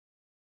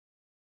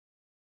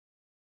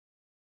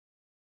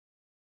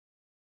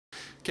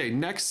Okay,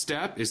 next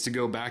step is to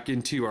go back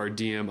into our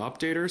DM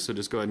updater, so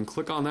just go ahead and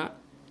click on that.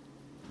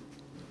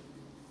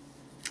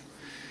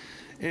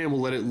 And we'll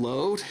let it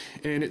load,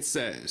 and it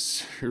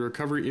says your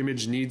recovery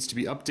image needs to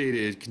be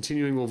updated.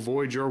 Continuing will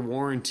void your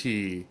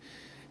warranty.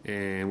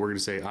 And we're going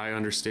to say I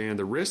understand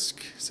the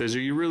risk. It says, are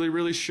you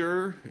really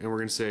sure? And we're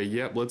going to say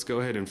yep, let's go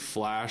ahead and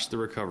flash the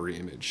recovery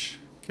image.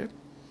 Okay,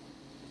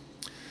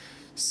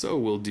 so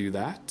we'll do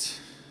that.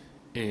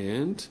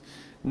 And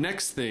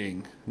next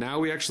thing, now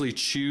we actually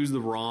choose the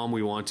ROM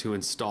we want to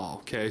install.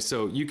 Okay,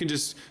 so you can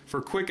just,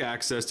 for quick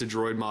access to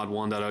DroidMod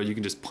 1.0, you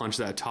can just punch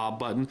that top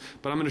button,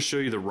 but I'm going to show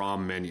you the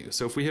ROM menu.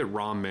 So if we hit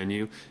ROM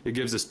menu, it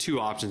gives us two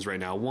options right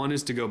now. One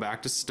is to go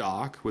back to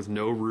stock with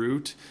no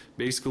root,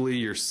 basically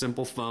your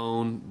simple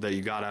phone that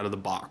you got out of the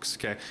box.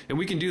 Okay, and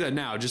we can do that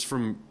now just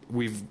from,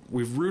 we've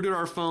rooted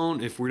our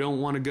phone. If we don't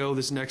want to go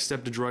this next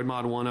step to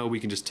DroidMod 1.0, we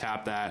can just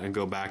tap that and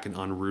go back and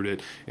unroot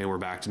it, and we're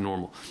back to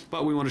normal.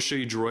 But we want to show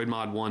you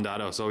DroidMod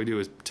 1.0, so all we do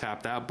is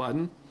tap that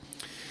button,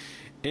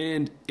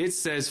 and it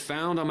says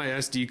found on my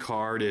SD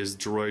card is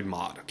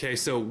DroidMod. Okay,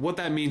 so what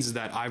that means is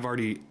that I've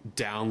already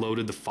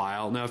downloaded the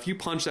file. Now if you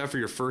punch that for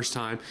your first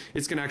time,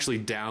 it's going to actually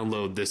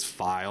download this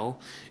file,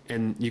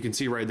 and you can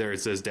see right there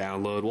it says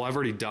download. Well, I've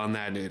already done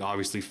that, and it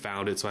obviously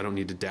found it, so I don't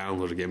need to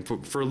download again.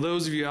 For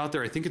those of you out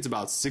there, I think it's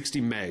about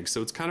 60 megs,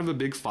 so it's kind of a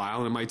big file,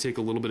 and it might take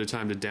a little bit of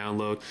time to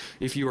download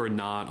if you are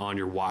not on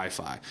your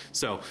Wi-Fi.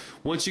 So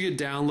once you get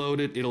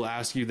downloaded, it'll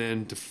ask you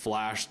then to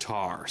flash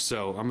tar.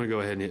 So I'm going to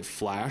go ahead and hit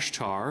flash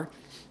tar,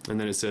 and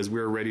then it says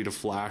we're ready to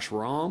flash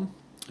ROM,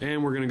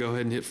 and we're going to go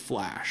ahead and hit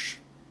flash.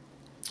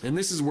 And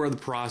this is where the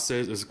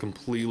process is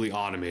completely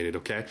automated.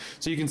 Okay,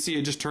 so you can see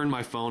it just turned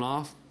my phone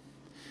off,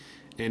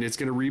 and it's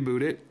going to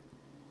reboot it,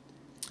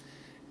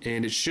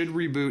 and it should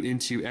reboot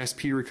into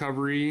SP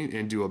recovery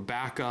and do a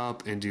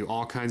backup and do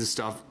all kinds of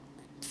stuff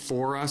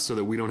for us so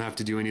that we don't have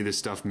to do any of this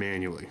stuff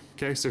manually.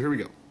 Okay, so here we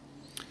go.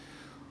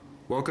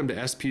 Welcome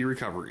to SP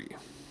recovery.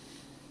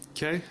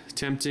 Okay,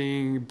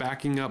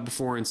 backing up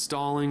before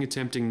installing,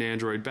 attempting an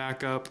Android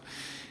backup,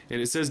 and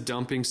it says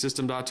dumping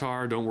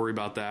system.tar. Don't worry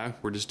about that.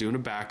 We're just doing a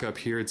backup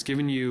here. It's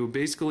giving you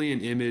basically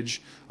an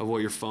image of what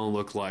your phone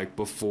looked like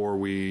before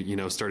we,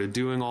 started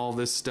doing all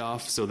this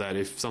stuff, so that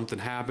if something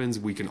happens,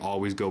 we can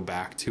always go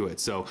back to it.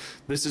 So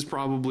this is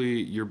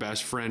probably your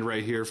best friend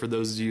right here for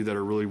those of you that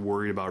are really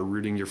worried about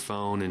rooting your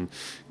phone and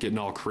getting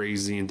all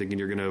crazy and thinking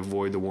you're going to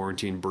avoid the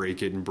warranty and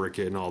break it and brick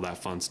it and all that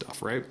fun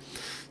stuff, right?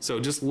 So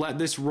just let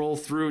this roll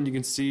through, and you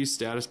can see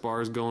status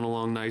bar is going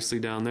along nicely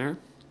down there.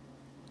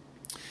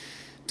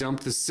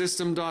 Dump the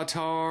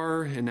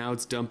system.tar, and now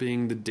it's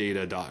dumping the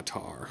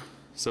data.tar.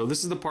 So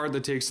this is the part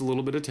that takes a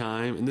little bit of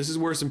time, and this is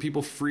where some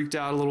people freaked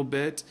out a little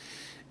bit,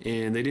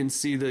 and they didn't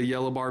see the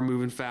yellow bar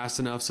moving fast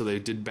enough, so they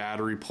did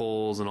battery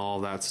pulls and all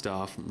that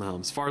stuff.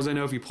 As far as I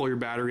know, if you pull your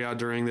battery out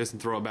during this and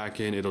throw it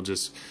back in, it'll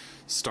just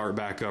start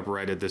back up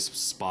right at this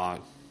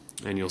spot,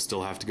 and you'll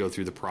still have to go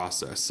through the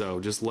process. So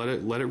just let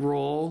it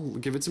roll,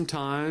 give it some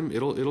time,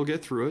 it'll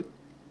get through it.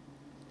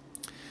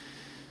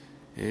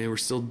 And we're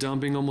still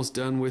dumping, almost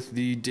done with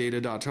the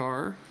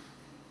data.tar.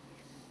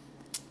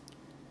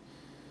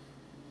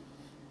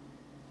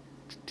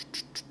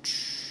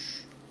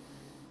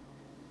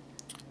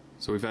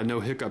 So we've had no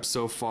hiccups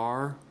so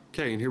far.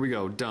 Okay, and here we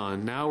go,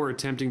 done. Now we're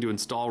attempting to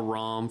install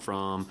ROM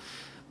from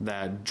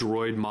that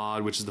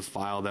DroidMod, which is the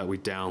file that we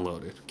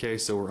downloaded. Okay,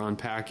 so we're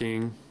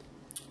unpacking,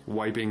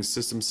 wiping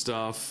system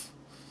stuff,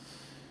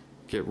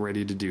 get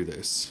ready to do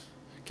this.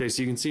 Okay,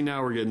 so you can see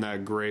now we're getting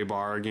that gray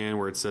bar again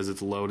where it says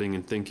it's loading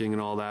and thinking and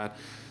all that.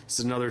 This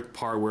is another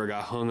part where it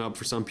got hung up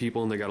for some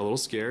people and they got a little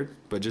scared,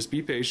 but just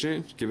be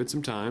patient, give it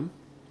some time.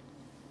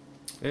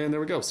 And there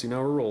we go. See,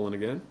 now we're rolling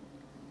again.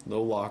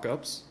 No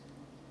lockups.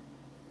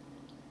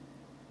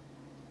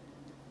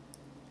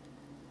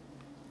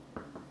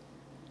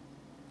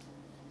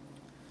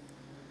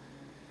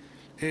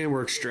 And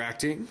we're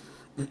extracting.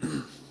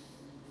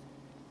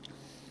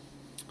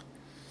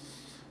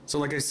 So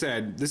like I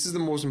said, this is the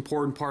most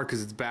important part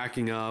because it's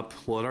backing up.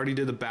 Well, it already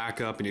did the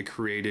backup and it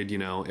created,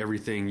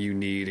 everything you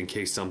need in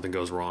case something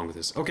goes wrong with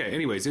this. Okay,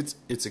 anyways,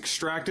 it's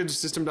extracted to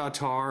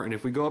system.tar, and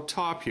if we go up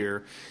top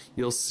here,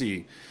 you'll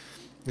see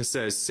it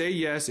says say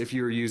yes if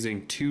you're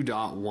using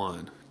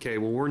 2.1. Okay,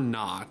 well we're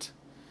not.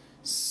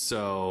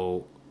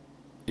 So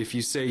if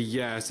you say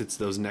yes, it's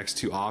those next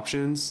two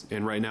options,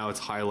 and right now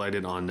it's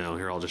highlighted on no.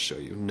 Here, I'll just show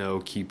you.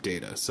 No, keep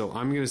data. So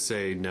I'm going to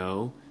say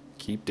no,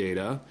 keep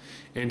data.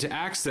 And to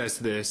access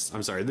this,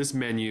 this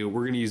menu,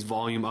 we're going to use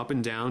volume up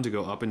and down to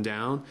go up and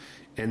down,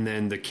 and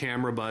then the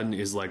camera button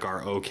is like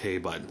our OK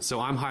button.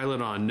 So I'm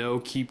highlighted on no,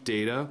 keep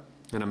data,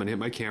 and I'm going to hit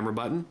my camera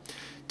button.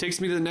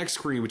 Takes me to the next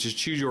screen, which is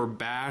choose your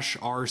bash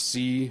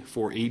RC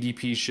for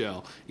ADB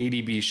shell.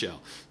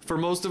 For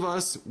most of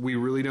us, we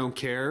really don't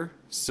care,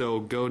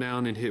 so go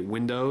down and hit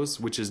Windows,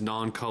 which is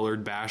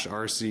non-colored bash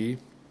RC.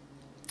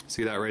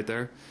 See that right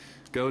there?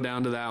 Go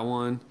down to that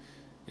one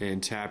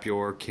and tap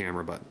your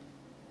camera button.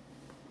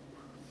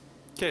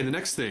 Okay, the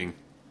next thing.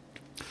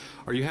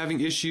 Are you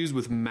having issues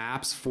with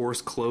maps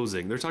force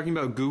closing? They're talking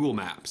about Google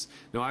Maps.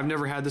 Now, I've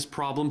never had this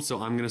problem,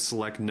 so I'm going to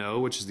select no,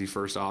 which is the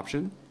first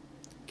option.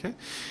 Okay.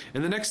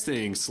 And the next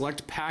thing,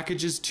 select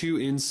packages to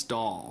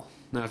install.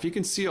 Now, if you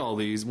can see all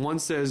these, one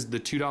says the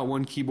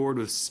 2.1 keyboard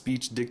with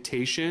speech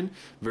dictation.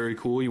 Very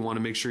cool. You want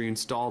to make sure you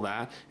install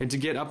that. And to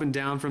get up and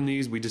down from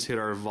these, we just hit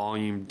our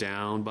volume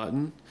down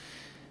button.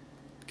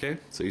 Okay,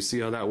 so you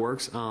see how that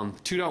works.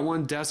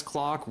 2.1 desk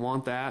clock,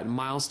 want that.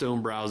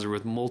 Milestone browser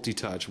with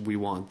multi-touch, we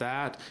want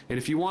that. And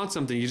if you want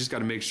something, you just got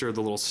to make sure the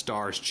little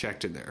star is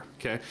checked in there.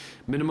 Okay,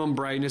 minimum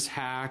brightness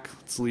hack,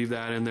 let's leave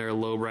that in there.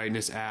 Low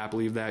brightness app,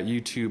 leave that.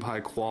 YouTube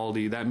high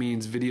quality, that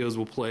means videos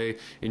will play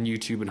in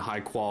YouTube in high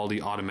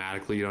quality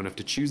automatically. You don't have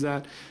to choose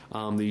that.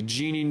 The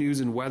Genie news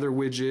and weather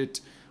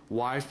widget,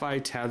 Wi-Fi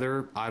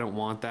tether, I don't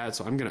want that,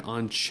 so I'm going to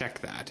uncheck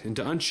that. And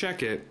to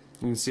uncheck it,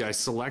 you can see I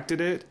selected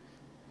it,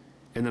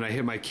 and then I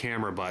hit my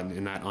camera button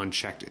and that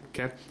unchecked it,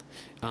 okay?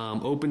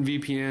 Open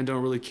VPN,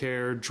 don't really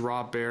care.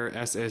 Drop Bear,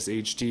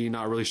 SSHD,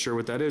 not really sure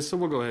what that is, so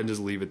we'll go ahead and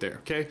just leave it there,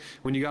 okay?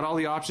 When you got all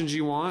the options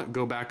you want,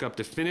 go back up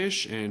to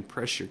finish and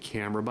press your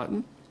camera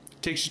button.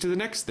 Takes you to the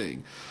next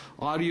thing.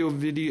 Audio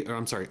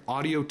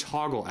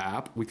toggle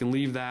app, we can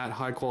leave that.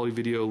 High quality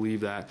video,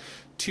 leave that.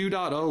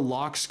 2.0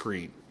 lock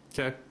screen,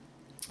 okay?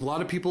 A lot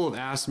of people have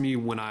asked me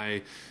when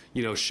I,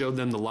 showed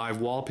them the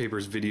live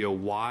wallpapers video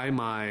why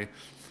my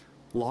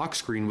lock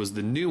screen was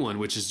the new one,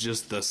 which is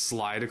just the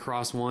slide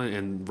across one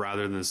and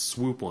rather than the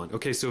swoop one.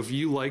 Okay, so if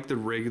you like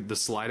the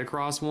slide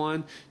across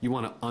one, you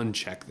want to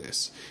uncheck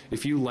this.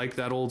 If you like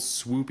that old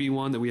swoopy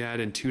one that we had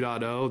in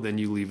 2.0, then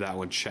you leave that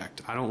one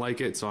checked. I don't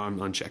like it, so I'm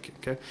unchecking.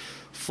 Okay,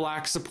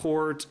 FLAC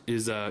support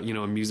is a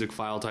music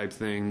file type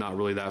thing. Not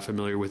really that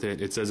familiar with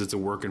it. It says it's a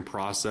work in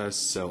process,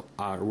 so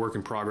work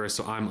in progress.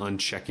 So I'm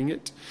unchecking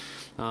it.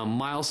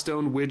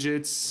 Milestone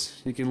widgets,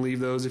 you can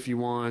leave those if you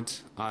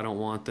want. I don't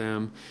want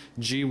them.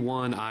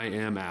 G1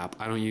 IM app,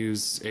 I don't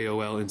use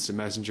AOL Instant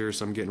Messenger,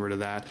 so I'm getting rid of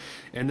that.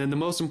 And then the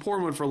most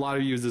important one for a lot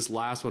of you is this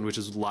last one, which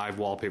is live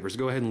wallpapers.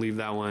 Go ahead and leave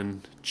that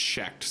one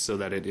checked so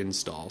that it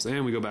installs.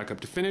 And we go back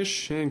up to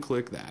finish and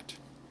click that.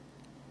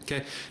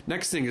 Okay,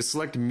 next thing is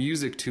select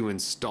music to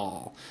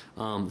install.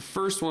 The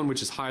first one,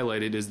 which is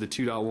highlighted, is the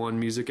 2.1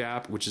 music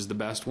app, which is the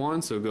best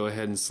one, so go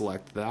ahead and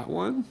select that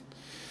one.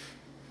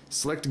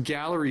 Select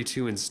gallery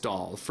to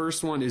install. The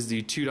first one is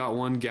the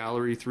 2.1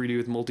 gallery 3D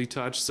with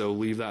multi-touch, so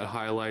leave that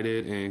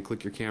highlighted and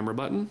click your camera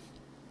button.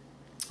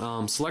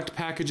 Select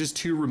packages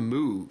to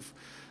remove.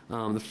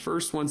 The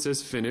first one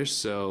says finish,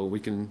 so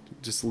we can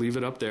just leave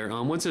it up there.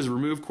 One says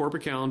remove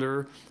corporate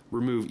calendar,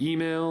 remove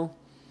email,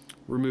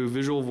 remove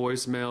visual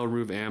voicemail,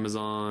 remove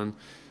Amazon,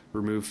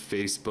 remove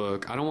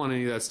Facebook. I don't want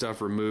any of that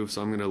stuff removed,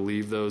 so I'm going to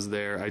leave those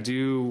there. I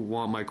do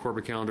want my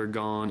corporate calendar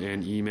gone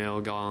and email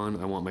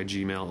gone. I want my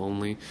Gmail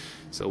only.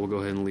 So we'll go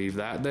ahead and leave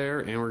that there,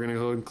 and we're going to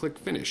go ahead and click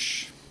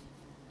finish.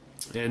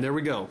 And there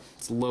we go.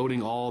 It's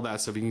loading all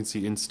that stuff. You can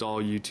see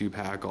install, YouTube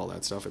hack, all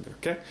that stuff in there.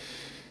 Okay.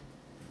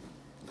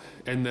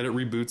 And then it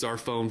reboots our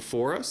phone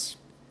for us.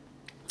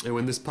 And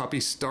when this puppy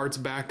starts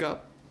back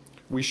up,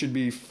 we should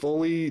be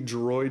fully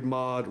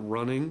DroidMod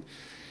running.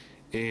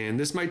 And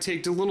this might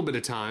take a little bit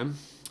of time.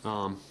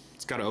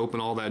 It's got to open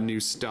all that new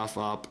stuff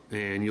up,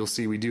 and you'll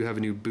see we do have a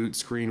new boot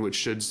screen which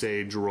should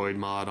say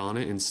DroidMod on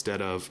it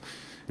instead of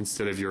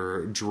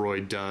your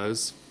Droid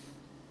does.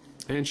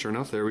 And sure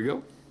enough, there we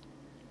go.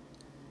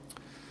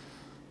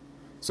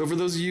 So for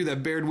those of you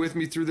that bared with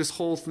me through this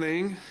whole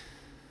thing,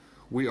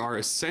 we are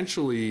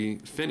essentially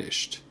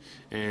finished.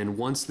 And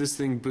once this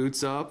thing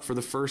boots up for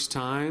the first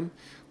time,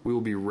 we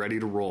will be ready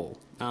to roll.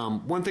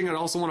 One thing I'd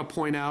also want to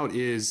point out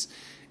is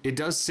it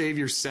does save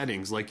your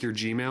settings, like your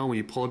Gmail. When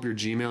you pull up your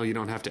Gmail, you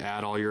don't have to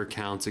add all your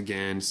accounts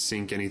again,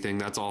 sync anything.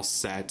 That's all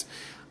set.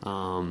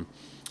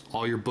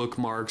 All your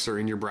bookmarks are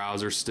in your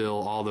browser still.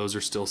 All those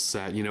are still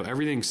set.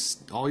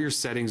 All your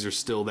settings are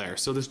still there.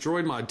 So this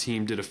DroidMod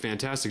team did a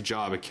fantastic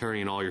job at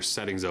carrying all your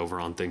settings over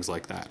on things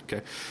like that.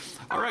 Okay.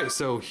 All right.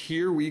 So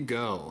here we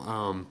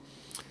go.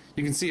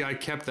 You can see I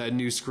kept that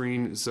new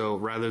screen, so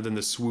rather than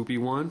the swoopy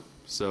one.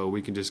 So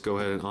we can just go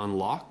ahead and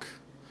unlock.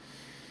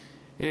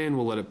 And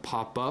we'll let it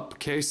pop up.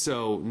 Okay,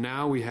 so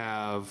now we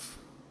have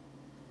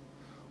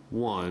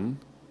 1,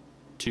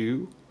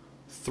 2,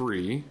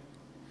 3,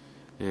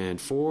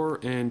 and 4,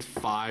 and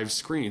 5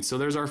 screens. So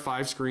there's our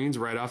 5 screens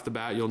right off the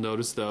bat. You'll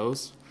notice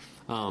those.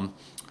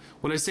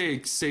 When I say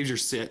it saves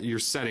your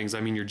settings,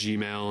 I mean your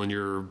Gmail and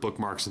your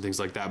bookmarks and things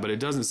like that, but it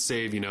doesn't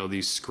save,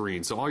 these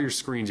screens. So all your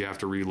screens you have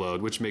to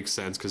reload, which makes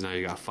sense because now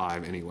you got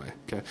 5 anyway.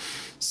 Okay,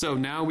 so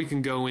now we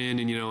can go in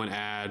and, and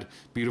add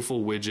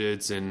beautiful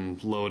widgets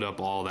and load up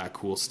all that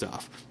cool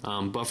stuff.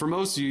 But for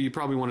most of you, you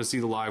probably want to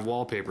see the live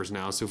wallpapers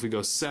now. So if we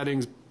go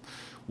settings,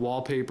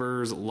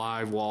 wallpapers,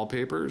 live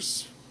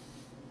wallpapers,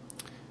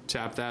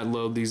 tap that,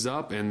 load these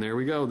up, and there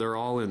we go. They're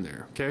all in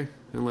there. Okay,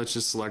 and let's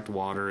just select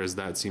water, as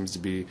that seems to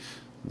be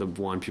the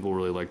one people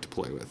really like to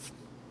play with.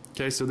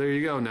 Okay, so there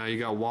you go. Now you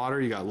got water,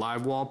 you got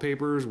live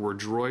wallpapers, we're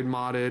Droid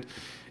modded,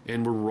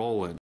 and we're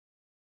rolling.